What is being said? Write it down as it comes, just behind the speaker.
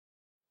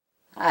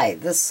Hi,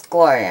 this is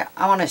Gloria.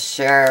 I want to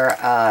share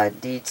a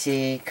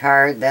DT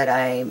card that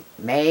I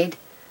made.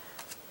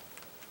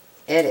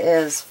 It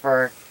is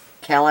for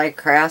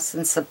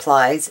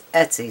Calicraftsupplies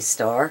Etsy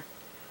store.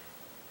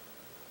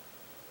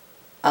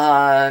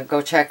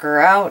 Go check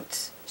her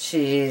out.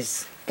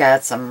 She's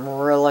got some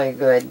really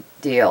good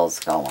deals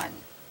going.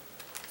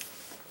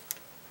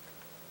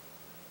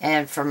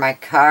 And for my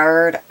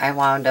card, I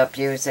wound up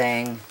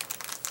using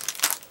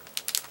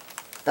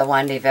the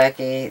Wendy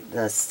Vecchi,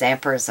 the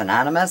Stampers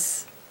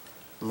Anonymous.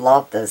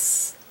 Love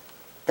this.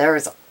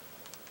 There's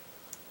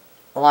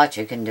a lot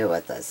you can do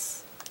with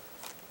this.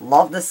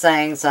 Love the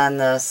sayings on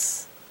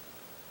this.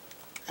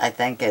 I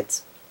think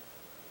it's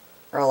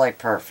really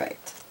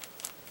perfect.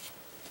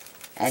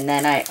 And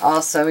then I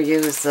also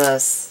use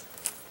this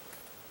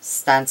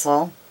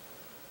stencil.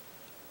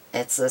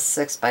 It's a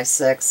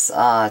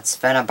 6x6 it's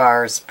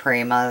Finnabar's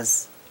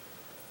Prima's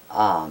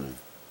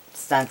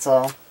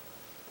stencil.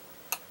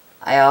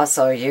 I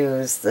also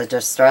use the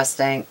Distress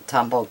Ink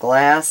Tumbled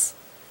Glass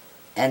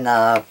and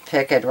the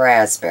Picked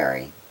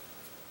Raspberry.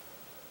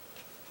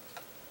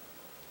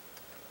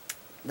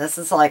 This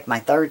is like my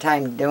third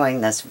time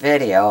doing this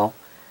video,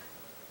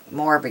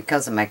 more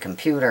because of my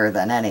computer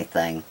than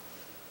anything.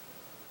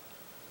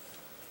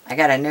 I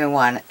got a new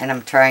one and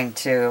I'm trying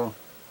to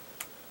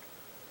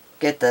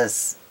get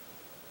this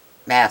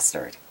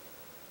mastered.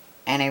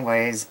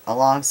 Anyways, a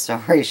long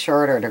story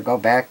shorter, to go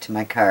back to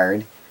my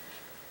card.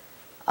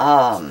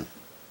 The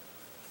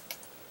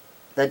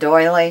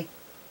doily,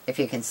 if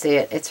you can see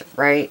it, it's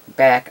right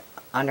back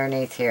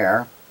underneath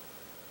here.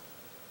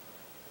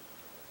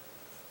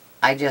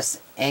 I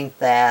just inked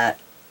that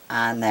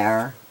on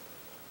there.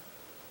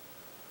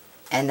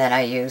 And then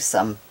I use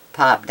some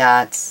pop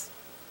dots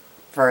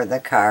for the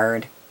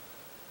card.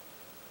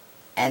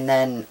 And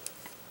then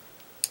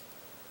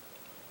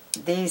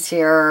these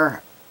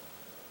here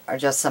are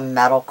just some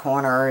metal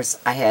corners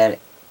I had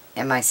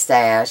in my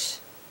stash.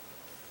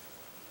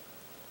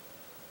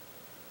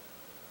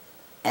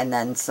 And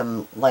then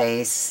some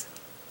lace.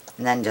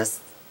 And then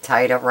just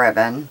tied a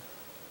ribbon.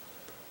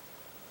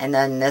 And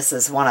then this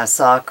is one of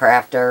Saw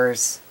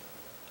Crafter's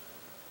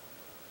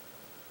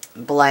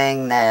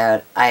bling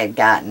that I had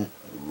gotten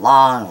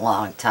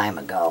long time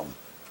ago.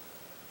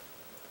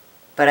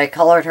 But I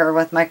colored her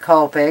with my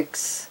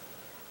Copics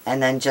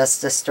and then just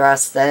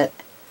distressed it.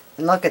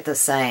 And look at the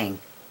saying.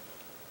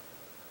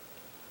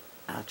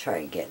 I'll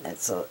try getting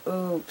it. So,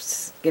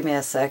 oops. Give me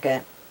a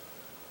second.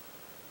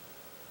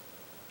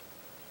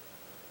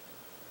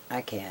 I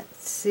can't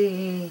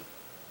see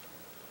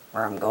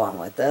where I'm going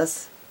with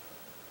this.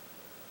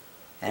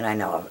 And I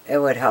know it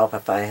would help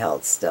if I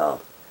held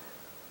still.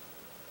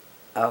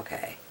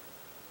 Okay.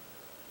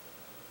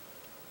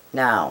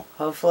 Now,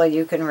 hopefully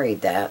you can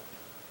read that.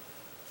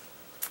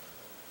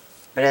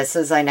 But it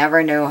says, I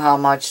never knew how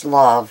much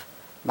love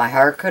my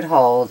heart could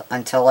hold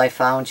until I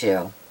found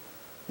you.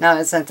 Now,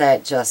 isn't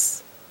that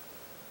just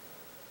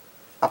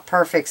a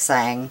perfect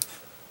saying?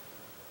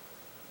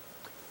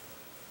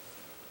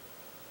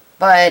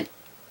 But,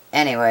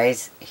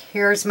 anyways,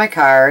 here's my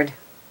card.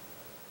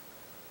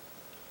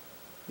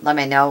 Let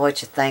me know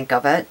what you think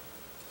of it.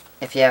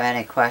 If you have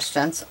any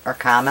questions or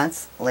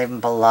comments, leave them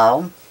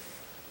below.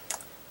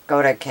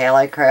 Go to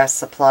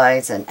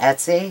Calicraftsupplies and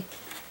Etsy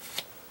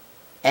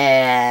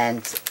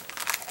and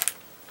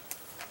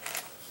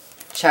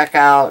check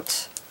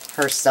out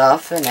her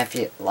stuff. And if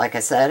you, like I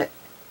said,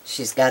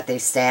 she's got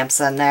these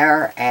stamps in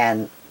there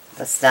and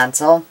the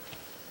stencil.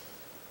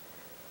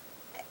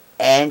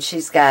 And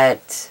she's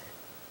got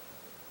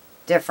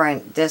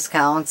different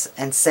discounts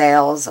and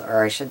sales,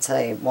 or I should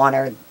say one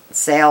or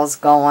sales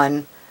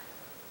going.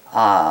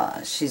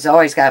 She's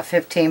always got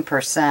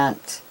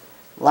 15%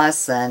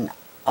 less than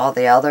all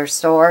the other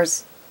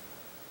stores.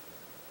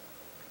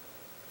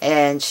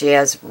 And she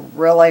has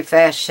really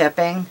fast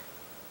shipping.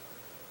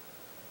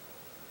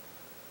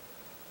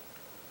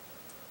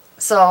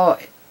 So,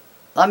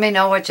 let me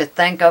know what you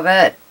think of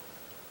it.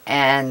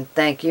 And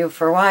thank you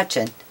for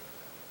watching.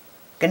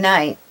 Good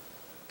night.